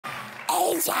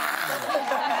You've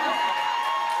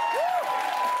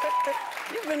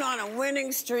been on a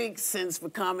winning streak since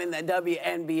becoming the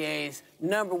WNBA's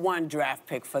 #1 draft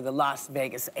pick for the Las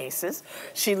Vegas Aces.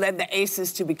 She led the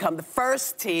Aces to become the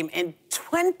first team in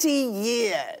 20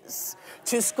 years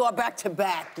to score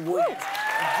back-to-back wins.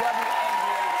 WNBA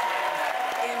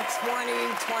in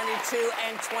 2022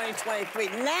 and 2023.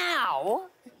 Now,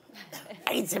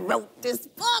 Asia wrote this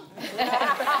book.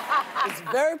 It's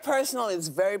very personal, it's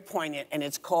very poignant, and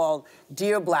it's called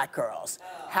Dear Black Girls,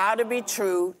 How to Be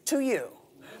True to You.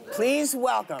 Please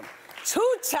welcome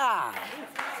two-time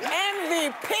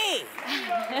MVP,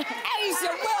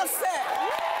 Asia Wilson.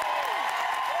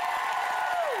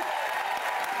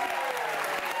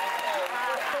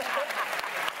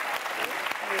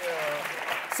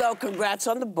 So congrats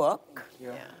on the book.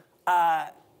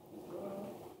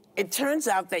 It turns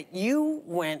out that you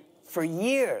went for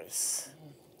years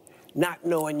not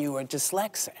knowing you were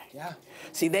dyslexic. Yeah.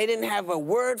 See, they didn't have a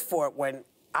word for it when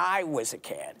I was a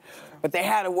kid, but they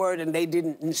had a word and they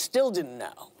still didn't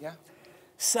know. Yeah.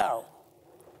 So,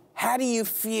 how do you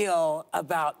feel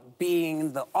about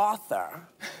being the author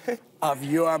of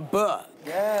your book?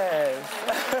 Yes.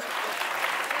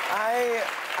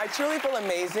 I truly feel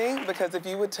amazing because if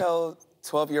you would tell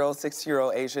 12-year-old,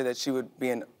 16-year-old Asia that she would be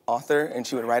an author and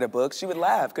she would write a book, she would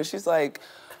laugh because she's like,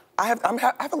 I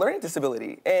have a learning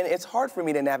disability, and it's hard for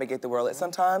me to navigate the world at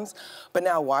sometimes, but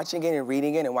now watching it and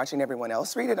reading it and watching everyone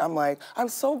else read it, I'm like, I'm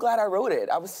so glad I wrote it.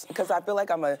 Because I feel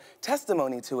like I'm a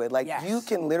testimony to it. Like, yes. You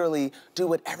can literally do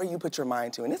whatever you put your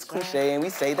mind to, and it's cliche, and we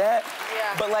say that,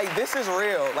 but like, this is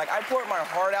real. Like, I poured my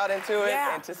heart out into it,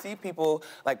 and to see people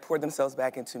like pour themselves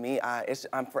back into me,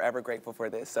 I'm forever grateful for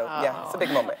this. So yeah, it's a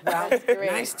big moment. Well,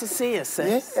 nice to see you,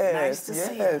 sis. Yes, nice to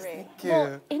see you. Thank you.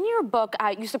 Well, in your book,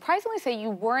 you surprisingly say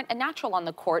you weren't a natural on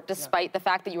the court, despite the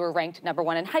fact that you were ranked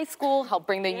 #1 in high school, helped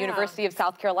bring the University of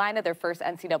South Carolina their first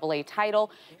NCAA title.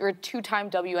 You're a 2-time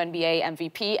WNBA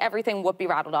MVP, everything Whoopi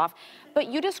rattled off. But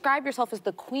you describe yourself as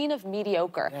the queen of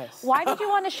mediocre. Yes. Why did you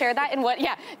want to share that? And what?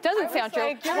 Yeah, doesn't sound true.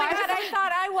 Why did I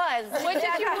thought I was?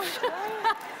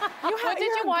 What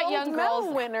did you want young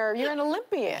girls? Winner. You're an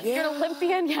Olympian. You're an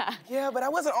Olympian, yeah. Yeah, but I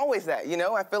wasn't always that, you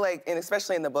know? I feel like, and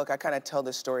especially in the book, I kind of tell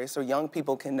this story so young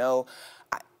people can know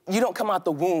you don't come out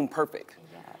the womb perfect.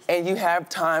 And you have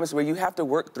times where you have to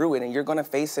work through it and you're gonna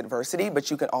face adversity, but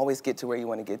you can always get to where you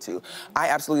wanna get to. I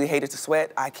absolutely hated to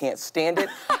sweat. I can't stand it.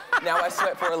 Now I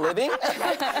sweat for a living.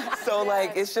 So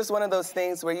like, it's just one of those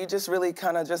things where you just really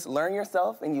kind of just learn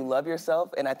yourself and you love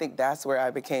yourself. And I think that's where I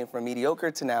became from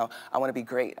mediocre to now, I wanna be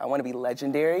great. I wanna be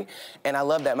legendary. And I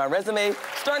love that. My resume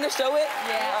starting to show it.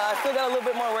 I still got a little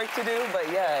bit more work to do,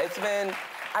 but yeah, it's been,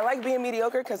 I like being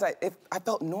mediocre because I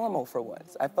felt normal for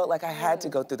once. I felt like I had to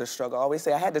go through the struggle. I always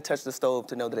say I had to touch the stove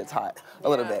to know that it's hot a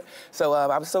little bit. So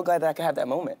I was so glad that I could have that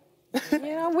moment. You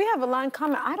know, we have a line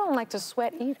common. I don't like to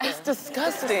sweat either. It's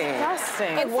disgusting.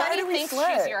 Disgusting. And why Sunny do we thinks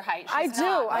sweat? she's your height. I She's do.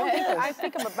 not. I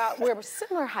think I'm about, we're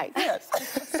similar height. Yes.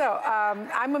 So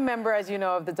I'm a member, as you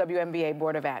know, of the WNBA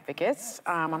Board of Advocates.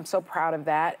 I'm so proud of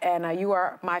that. And you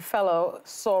are my fellow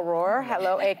soror.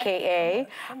 Hello, AKA.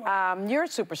 You're a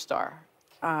superstar.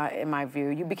 In my view.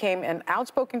 You became an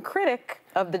outspoken critic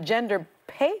of the gender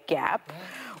pay gap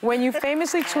when you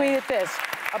famously tweeted this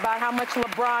about how much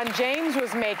LeBron James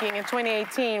was making in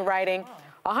 2018, writing,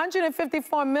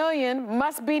 154 million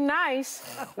must be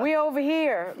nice. We over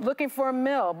here looking for $1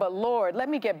 million, but Lord, let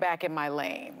me get back in my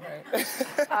lane.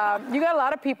 You got a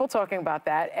lot of people talking about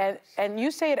that, and you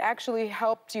say it actually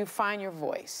helped you find your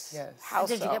voice. Yes. How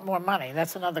Did so? you get more money?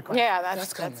 That's another question. Yeah,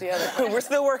 that's the other question. We're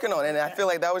still working on it, and I feel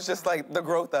like that was just like the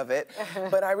growth of it.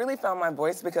 But I really found my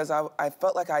voice because I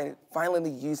felt like I finally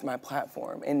used my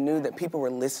platform and knew that people were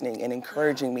listening and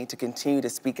encouraging me to continue to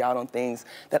speak out on things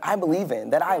that I believe in,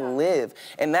 that I live.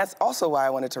 And that's also why I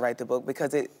wanted to write the book,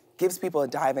 because it gives people a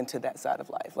dive into that side of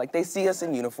life. Like, they see us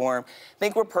in uniform,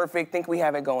 think we're perfect, think we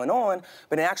have it going on,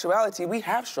 but in actuality, we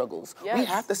have struggles. Yes. We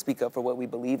have to speak up for what we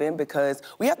believe in because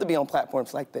we have to be on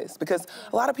platforms like this because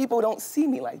a lot of people don't see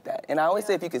me like that. And I always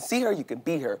say, if you can see her, you can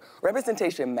be her.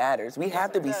 Representation matters. We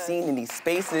have to be seen in these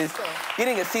spaces,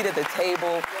 getting a seat at the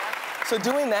table. So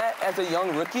doing that as a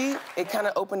young rookie, it kind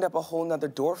of opened up a whole nother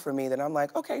door for me that I'm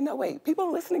like, okay, no, wait, people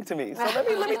are listening to me. So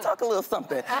let me talk a little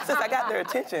something since I got their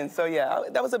attention. So yeah,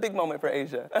 that was a big moment for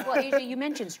Asia. Well, Asia, you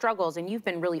mentioned struggles, and you've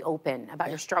been really open about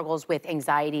your struggles with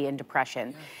anxiety and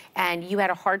depression. And you had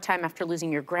a hard time after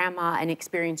losing your grandma and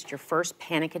experienced your first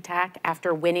panic attack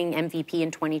after winning MVP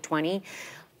in 2020.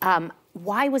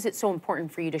 Why was it so important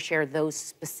for you to share those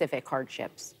specific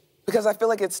hardships? Because I feel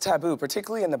like it's taboo,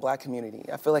 particularly in the Black community.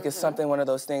 I feel like it's something, one of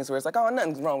those things where it's like, oh,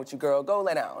 nothing's wrong with you, girl, go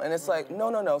lay down. And it's like, no,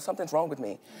 no, no, something's wrong with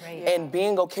me. Right. And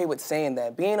being okay with saying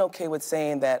that, being okay with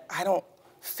saying that I don't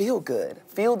feel good,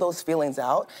 feel those feelings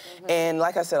out. And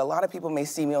like I said, a lot of people may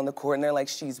see me on the court and they're like,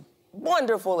 she's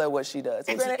wonderful at what she does.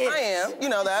 And granted, I am, you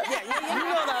know that. You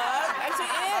know that.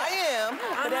 I am.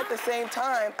 But at the same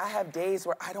time, I have days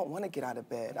where I don't want to get out of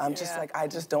bed. I'm just like, I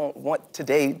just don't want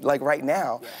today, like right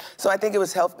now. So I think it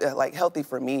was healthy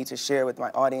for me to share with my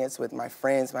audience, with my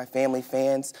friends, my family,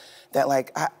 fans, that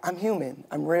like, I'm human,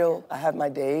 I'm real, I have my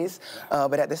days,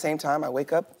 but at the same time, I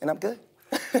wake up and I'm good.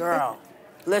 Girl,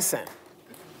 listen.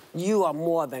 You are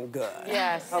more than good.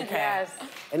 Yes, okay. yes.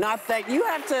 And I think you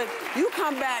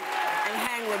come back and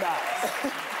hang with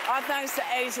us. Our thanks to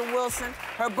Asia Wilson.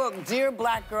 Her book, Dear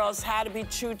Black Girls, How to Be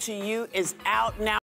True to You, is out now.